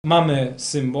Mamy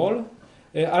symbol,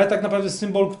 ale tak naprawdę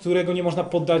symbol, którego nie można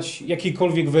poddać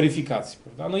jakiejkolwiek weryfikacji.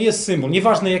 Prawda? No jest symbol,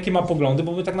 nieważne jakie ma poglądy,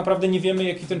 bo my tak naprawdę nie wiemy,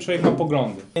 jaki ten człowiek ma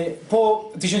poglądy.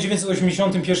 Po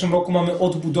 1981 roku mamy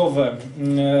odbudowę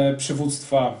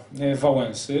przywództwa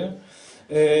Wałęsy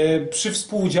przy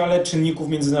współudziale czynników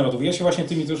międzynarodowych. Ja się właśnie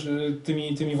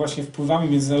tymi właśnie wpływami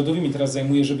międzynarodowymi teraz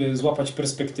zajmuję, żeby złapać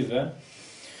perspektywę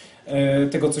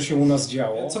tego, co się u nas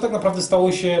działo. Co tak naprawdę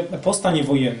stało się po stanie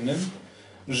wojennym,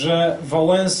 że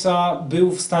Wałęsa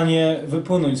był w stanie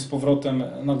wypłynąć z powrotem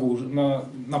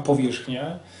na powierzchnię,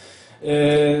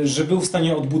 że był w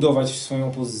stanie odbudować swoją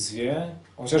opozycję,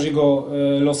 chociaż jego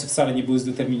losy wcale nie były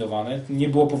zdeterminowane, nie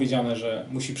było powiedziane, że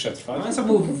musi przetrwać. Wałęsa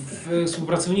był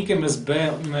współpracownikiem SB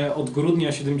od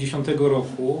grudnia 70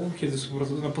 roku, kiedy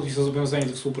podpisał zobowiązanie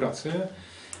do współpracy,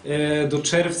 do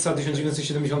czerwca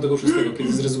 1976,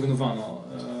 kiedy zrezygnowano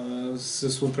z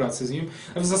współpracy z nim.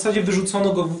 W zasadzie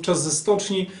wyrzucono go wówczas ze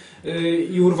stoczni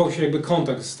i urwał się jakby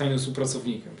kontakt z tajnym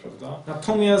współpracownikiem, prawda?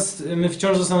 Natomiast my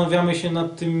wciąż zastanawiamy się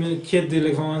nad tym, kiedy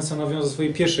Lech Wałęsa nawiązał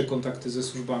swoje pierwsze kontakty ze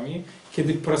służbami,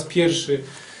 kiedy po raz pierwszy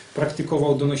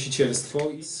praktykował donosicielstwo.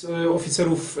 I z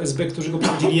oficerów SB, którzy go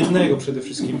prowadzili, jednego przede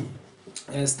wszystkim,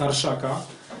 starszaka,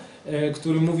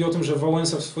 który mówi o tym, że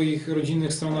Wałęsa w swoich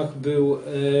rodzinnych stronach był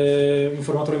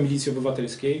informatorem milicji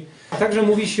obywatelskiej. A także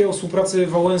mówi się o współpracy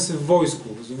Wałęsy w wojsku,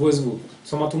 z WSW,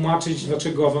 co ma tłumaczyć,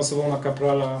 dlaczego awansował na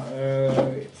kaprala,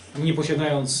 nie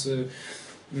posiadając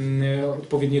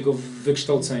odpowiedniego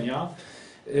wykształcenia.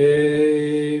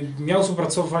 Miał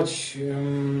współpracować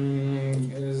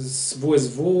z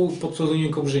WSW pod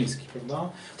pseudonimem Kobrzyński, prawda?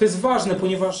 To jest ważne,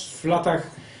 ponieważ w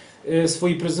latach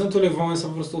swojej prezydentu Lech Wałęsa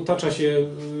po prostu otacza się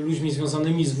ludźmi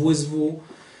związanymi z WSW,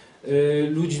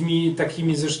 ludźmi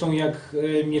takimi zresztą jak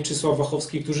Mieczysław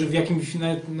Wachowski, którzy w jakimś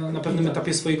na pewnym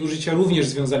etapie swojego życia również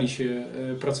związali się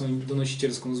pracą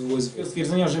donosicielską z WSW.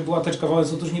 Stwierdzenia, że była teczka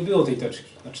Wałęsy, otóż nie było tej teczki.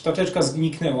 Znaczy, ta teczka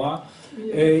zniknęła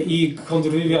i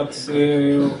kontrwywiad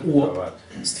UOP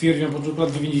stwierdził na początku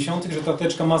lat 90., że ta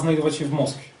teczka ma znajdować się w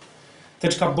Moskwie.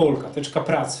 Teczka Bolka, teczka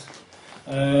pracy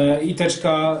i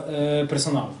teczka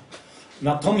personalna.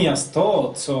 Natomiast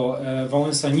to, co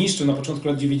Wałęsa niszczył na początku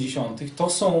lat 90., to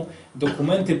są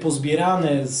dokumenty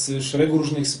pozbierane z szeregu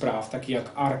różnych spraw, takie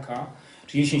jak Arka,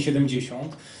 czy Jesień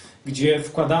 70, gdzie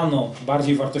wkładano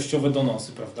bardziej wartościowe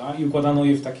donosy, prawda, i układano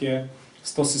je w takie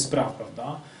stosy spraw,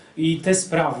 prawda. I te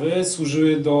sprawy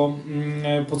służyły do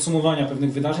podsumowania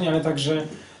pewnych wydarzeń, ale także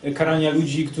karania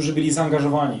ludzi, którzy byli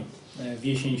zaangażowani w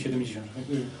Jesień 70,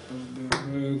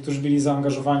 którzy byli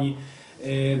zaangażowani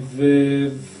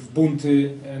w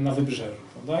bunty na Wybrzeżu.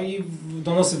 Prawda? I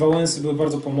donosy Wałęsy były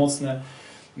bardzo pomocne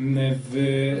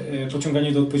w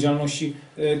pociąganiu do odpowiedzialności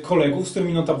kolegów, z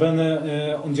którymi notabene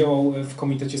on działał w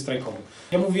komitecie strajkowym.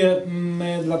 Ja mówię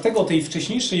dlatego o tej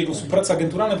wcześniejszej jego współpracy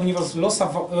agenturalnej, ponieważ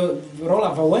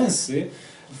rola Wałęsy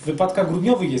w wypadkach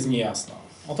grudniowych jest niejasna.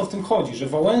 O to w tym chodzi, że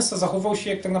Wałęsa zachował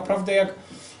się tak naprawdę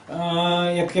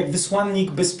jak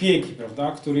wysłannik bezpieki,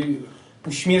 prawda? Który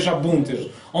uśmierza bunty.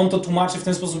 On to tłumaczy w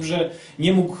ten sposób, że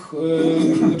nie mógł,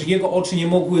 jego oczy nie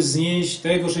mogły znieść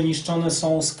tego, że niszczone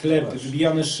są sklepy,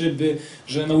 wybijane szyby,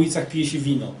 że na ulicach pije się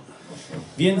wino.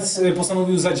 Więc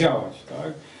postanowił zadziałać.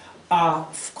 Tak? A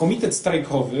w komitet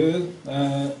strajkowy,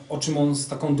 o czym on z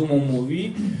taką dumą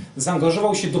mówi,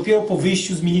 zaangażował się dopiero po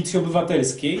wyjściu z milicji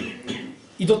obywatelskiej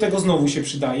i do tego znowu się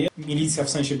przydaje. Milicja w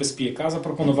sensie bezpieka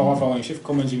zaproponowała Wałęsie w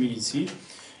komendzie milicji,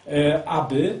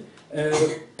 aby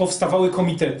powstawały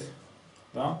komitety.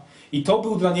 Prawda? I to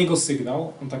był dla niego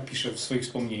sygnał, on tak pisze w swoich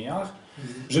wspomnieniach,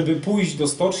 żeby pójść do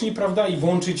stoczni, prawda, i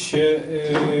włączyć się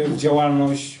w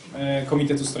działalność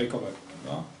komitetu strajkowego.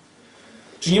 Prawda?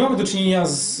 Czyli nie mamy do czynienia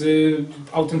z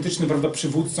autentycznym, prawda,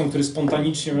 przywódcą, który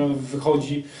spontanicznie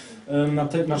wychodzi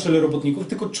na czele robotników,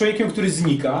 tylko człowiekiem, który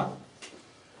znika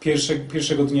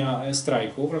pierwszego dnia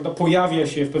strajku, prawda, pojawia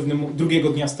się drugiego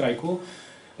dnia strajku,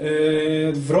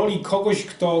 w roli kogoś,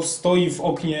 kto stoi w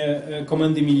oknie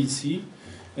komendy milicji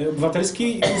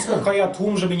obywatelskiej i uspokaja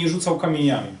tłum, żeby nie rzucał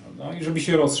kamieniami, prawda? I żeby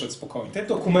się rozszedł spokojnie. Te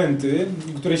dokumenty,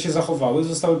 które się zachowały,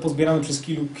 zostały pozbierane przez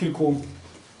kilku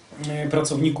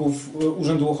pracowników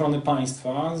Urzędu Ochrony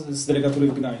Państwa z delegatury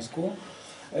w Gdańsku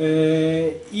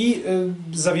i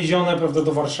zawiezione, prawda,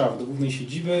 do Warszawy, do głównej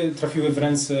siedziby, trafiły w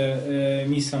ręce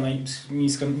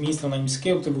ministra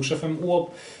Naimskiego, który był szefem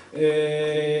UOP,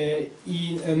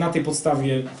 i na tej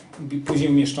podstawie później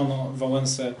umieszczono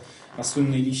Wałęsę na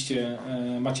słynnej liście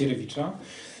Macierewicza.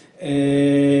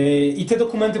 I te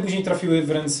dokumenty później trafiły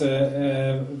w ręce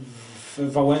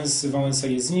Wałęsy. Wałęsa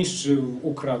je zniszczył,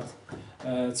 ukradł,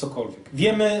 cokolwiek.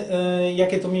 Wiemy,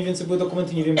 jakie to mniej więcej były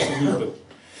dokumenty, nie wiemy, co w nich było.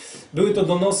 były to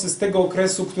donosy z tego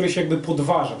okresu, które się jakby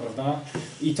podważa, prawda?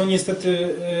 I to niestety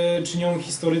czynią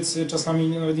historycy, czasami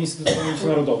nawet Instytutu Pamięci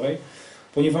Narodowej,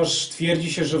 ponieważ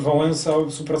twierdzi się, że Wałęsa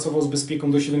współpracował z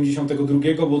bezpieką do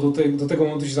 72, bo do tego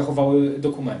momentu się zachowały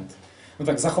dokumenty. No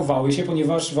tak, zachowały się,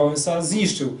 ponieważ Wałęsa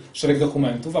zniszczył szereg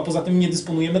dokumentów, a poza tym nie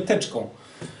dysponujemy teczką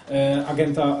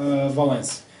agenta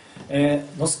Wałęsy.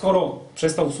 No skoro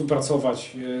przestał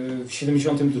współpracować w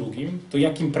 72, to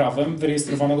jakim prawem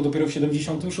wyrejestrowano go dopiero w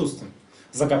 76?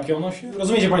 Zagapiono się?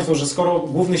 Rozumiecie Państwo, że skoro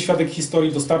główny świadek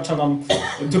historii dostarcza nam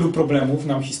tylu problemów,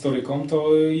 nam historykom,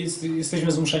 to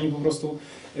jesteśmy zmuszeni po prostu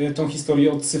tą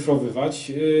historię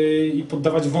odcyfrowywać i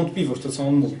poddawać w wątpliwość to, co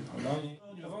on mówi.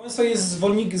 Wałęsa jest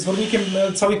zwornikiem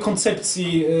całej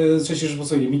koncepcji III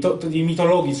Rzeczypospolitej,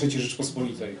 mitologii III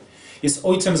Rzeczypospolitej. Jest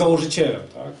ojcem założycielem,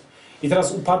 tak? I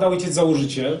teraz upada ojciec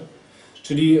założyciel,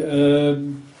 czyli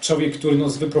człowiek, który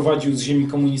nas wyprowadził z ziemi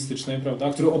komunistycznej,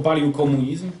 prawda? Który obalił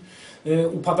komunizm.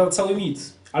 Upada cały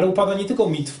mit. Ale upada nie tylko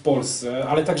mit w Polsce,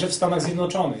 ale także w Stanach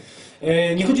Zjednoczonych.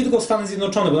 Nie chodzi tylko o Stany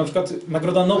Zjednoczone, bo na przykład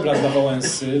Nagroda Nobla dla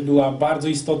Wałęsy była bardzo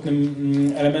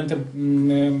istotnym elementem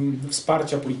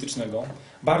wsparcia politycznego.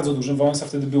 Bardzo dużym. Wałęsa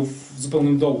wtedy był w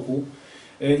zupełnym dołku.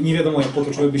 Nie wiadomo, jak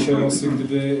potoczyłyby się losy,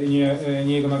 gdyby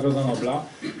nie jego Nagroda Nobla.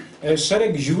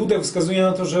 Szereg źródeł wskazuje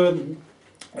na to, że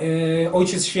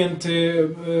Ojciec Święty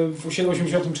w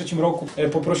 1983 roku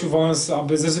poprosił Wałęsę,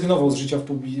 aby zrezygnował z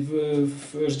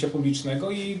życia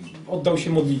publicznego i oddał się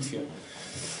modlitwie.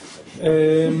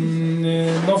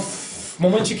 No, w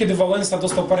momencie, kiedy Wałęsa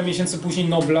dostał parę miesięcy później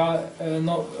Nobla,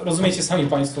 no, rozumiecie sami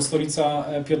Państwo, stolica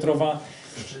Piotrowa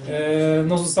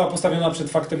no, została postawiona przed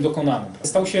faktem dokonanym.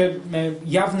 Stał się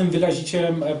jawnym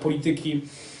wyrazicielem polityki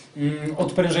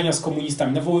odprężenia z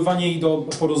komunistami, nawoływanie ich do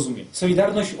porozumień.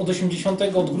 Solidarność od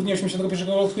grudnia 1981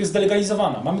 roku jest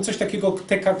zdelegalizowana. Mamy coś takiego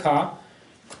TKK,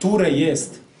 które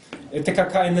jest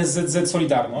TKK NSZZ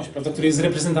Solidarność, prawda, który jest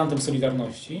reprezentantem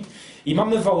Solidarności, i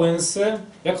mamy Wałęsę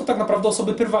jako tak naprawdę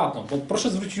osobę prywatną. Bo proszę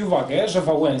zwrócić uwagę, że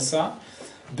Wałęsa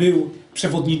był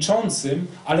przewodniczącym,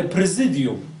 ale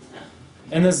prezydium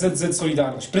NSZZ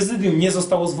Solidarność. Prezydium nie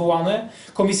zostało zwołane,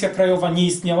 Komisja Krajowa nie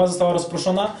istniała, została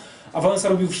rozproszona, a Wałęsa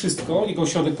robił wszystko, jego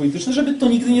ośrodek polityczny, żeby to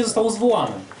nigdy nie zostało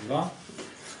zwołane. Prawda?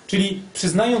 Czyli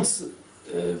przyznając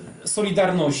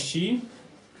Solidarności,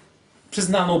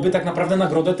 przyznano by tak naprawdę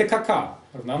nagrodę TKK,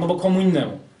 prawda? No bo komu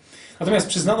innemu. Natomiast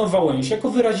przyznano Wałęsie jako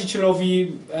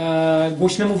wyrazicielowi,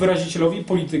 głośnemu wyrazicielowi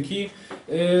polityki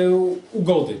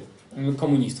ugody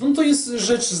komunistów. No to jest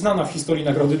rzecz znana w historii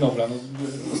Nagrody Nobla. No,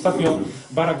 ostatnio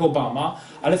Barack Obama,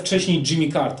 ale wcześniej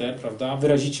Jimmy Carter, prawda,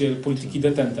 wyraziciel polityki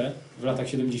detente w latach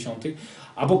 70.,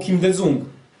 albo Kim Il-sung,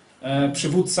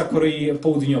 przywódca Korei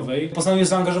Południowej, postanowił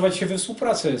zaangażować się we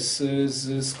współpracę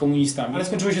z komunistami, ale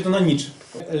skończyło się to na niczym.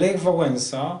 Lech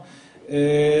Wałęsa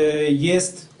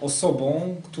jest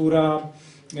osobą, która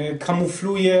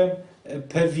kamufluje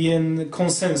pewien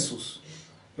konsensus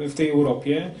w tej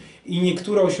Europie i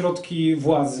niektóre ośrodki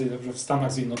władzy w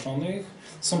Stanach Zjednoczonych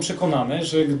są przekonane,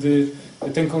 że gdy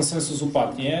ten konsensus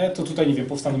upadnie, to tutaj, nie wiem,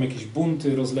 powstaną jakieś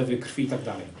bunty, rozlewy krwi i tak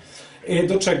dalej.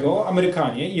 Do czego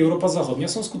Amerykanie i Europa Zachodnia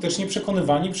są skutecznie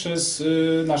przekonywani przez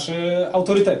nasze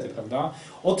autorytety, prawda?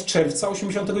 Od czerwca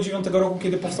 1989 roku,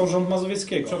 kiedy powstał rząd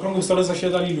Mazowieckiego. Przy okrągłym stole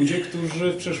zasiadali ludzie,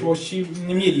 którzy w przeszłości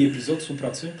mieli epizod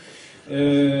współpracy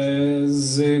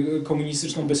z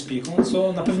komunistyczną bezpieką,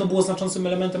 co na pewno było znaczącym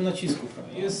elementem nacisku.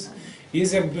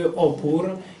 Jest jakby opór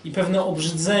i pewne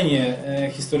obrzydzenie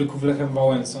historyków Lechem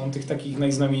Wałęsą, tych takich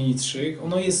najznamienitszych.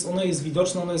 Ono jest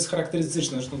widoczne, ono jest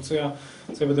charakterystyczne. Zresztą co ja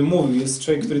będę mówił, jest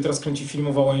człowiek, który teraz kręci film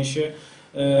o Wałęsie,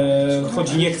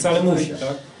 chodzi nie chce, ale musi,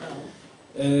 tak?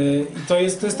 I to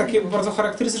jest takie bardzo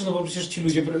charakterystyczne, no bo przecież ci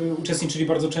ludzie uczestniczyli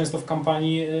bardzo często w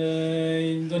kampanii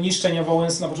do niszczenia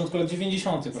Wałęsy na początku lat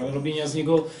 90., prawda? Robienia z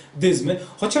niego dyzmy,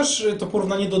 chociaż to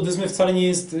porównanie do dyzmy wcale nie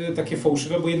jest takie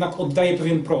fałszywe, bo jednak oddaje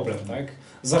pewien problem, tak?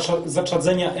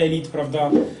 Zaczadzenia elit,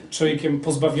 prawda, człowiekiem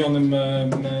pozbawionym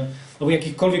no,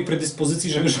 jakichkolwiek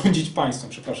predyspozycji, żeby rządzić państwem,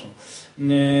 przepraszam,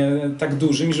 tak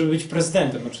dużym i żeby być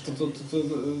prezydentem. Znaczy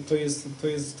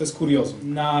to jest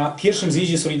kuriozum. Na pierwszym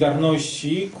zjeździe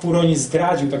Solidarności Kuroń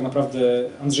zdradził tak naprawdę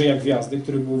Andrzeja Gwiazdy,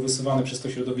 który był wysuwany przez to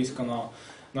środowisko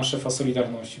na szefa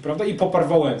Solidarności, prawda? I poparł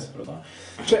Wałęsę, prawda?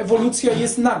 Że ewolucja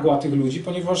jest nagła tych ludzi,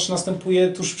 ponieważ następuje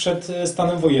tuż przed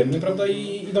stanem wojennym, prawda?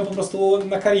 I idą po prostu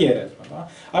na karierę, prawda?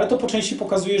 Ale to po części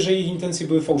pokazuje, że ich intencje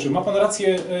były fałszywe. Ma pan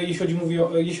rację,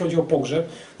 jeśli chodzi o pogrzeb.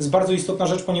 To jest bardzo istotna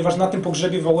rzecz, ponieważ na tym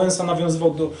pogrzebie Wałęsa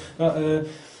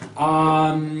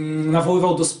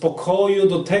nawoływał do spokoju,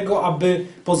 do tego, aby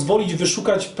pozwolić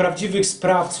wyszukać prawdziwych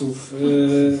sprawców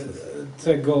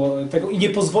tego i nie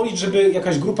pozwolić, żeby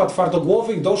jakaś grupa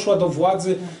twardogłowych doszła do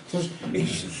władzy.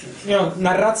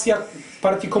 Narracja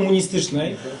partii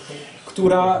komunistycznej,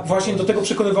 która właśnie do tego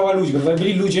przekonywała ludzi.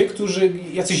 Byli ludzie, którzy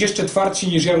jacyś jeszcze twardsi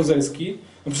niż Jaruzelski.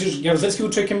 No przecież Jaruzelski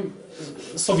był człowiekiem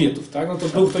Sowietów, tak? No to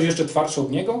był ktoś jeszcze twardszy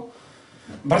od niego,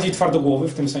 bardziej twardogłowy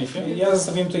w tym sensie. Ja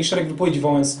zostawiłem tutaj szereg wypowiedzi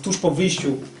Wałęsy tuż po wyjściu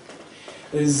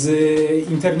z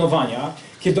internowania,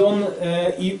 kiedy on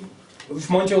i w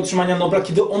momencie otrzymania Nobla,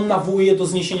 kiedy on nawołuje do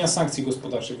zniesienia sankcji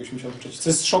gospodarczych w 1983, co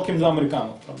jest szokiem dla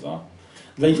Amerykanów, prawda?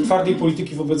 Dla ich twardej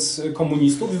polityki wobec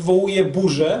komunistów, wywołuje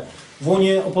burzę w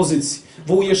łonie opozycji.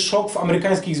 Wywołuje szok w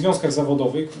amerykańskich związkach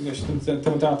zawodowych, ja się tym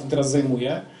tematem teraz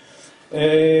zajmuję,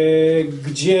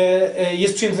 gdzie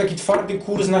jest przyjęty taki twardy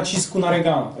kurs nacisku na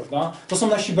Reagana, prawda? To są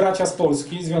nasi bracia z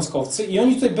Polski, związkowcy, i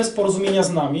oni tutaj bez porozumienia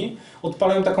z nami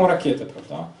odpalają taką rakietę,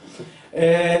 prawda?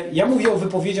 Ja mówię o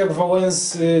wypowiedziach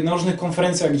Wałęsy na różnych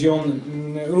konferencjach, gdzie on,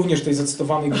 również tutaj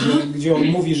zacytowany, gdzie on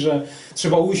mówi, że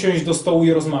trzeba usiąść do stołu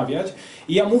i rozmawiać.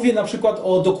 I ja mówię na przykład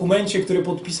o dokumencie, który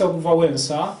podpisał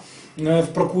Wałęsa w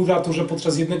prokuraturze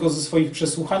podczas jednego ze swoich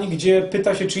przesłuchań, gdzie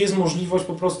pyta się, czy jest możliwość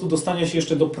po prostu dostania się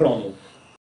jeszcze do pronu.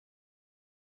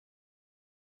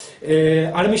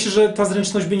 Ale myślę, że ta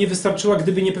zręczność by nie wystarczyła,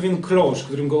 gdyby nie pewien klosz,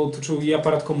 którym go otoczył i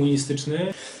aparat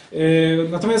komunistyczny.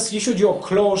 Natomiast jeśli chodzi o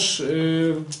klosz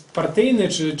partyjny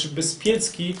czy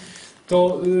bezpiecki,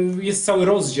 to jest cały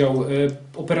rozdział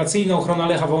operacyjna ochrona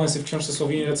Lecha Wałęsy w książce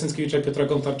Sławomirza Jacyńskiego i Piotra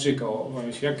Gontarczyka o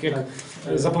Wałęsie. Jak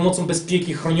za pomocą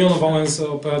bezpieki chroniono Wałęsę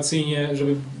operacyjnie,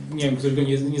 żeby, nie wiem, ktoś go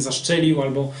nie zaszczelił,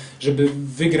 albo żeby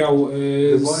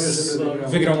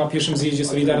wygrał na pierwszym zjeździe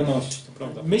Solidarności. To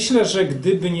prawda. Myślę, że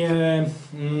gdyby nie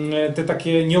te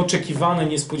takie nieoczekiwane,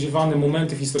 niespodziewane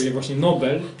momenty w historii, jak właśnie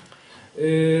Nobel,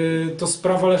 to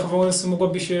sprawa Lecha Wałęsy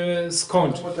mogłaby się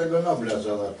skończyć. No tego Nobla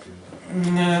załatwił.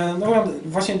 No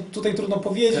właśnie tutaj trudno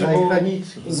powiedzieć,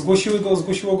 bo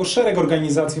zgłosiło go szereg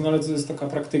organizacji, no ale to jest taka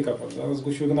praktyka, prawda?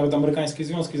 Zgłosiły go nawet amerykańskie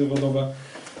związki zawodowe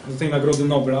do tej Nagrody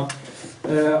Nobla.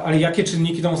 Ale jakie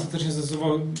czynniki tam ostatecznie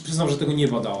zdecydowały, przyznam, że tego nie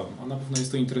badałem, a na pewno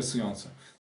jest to interesujące.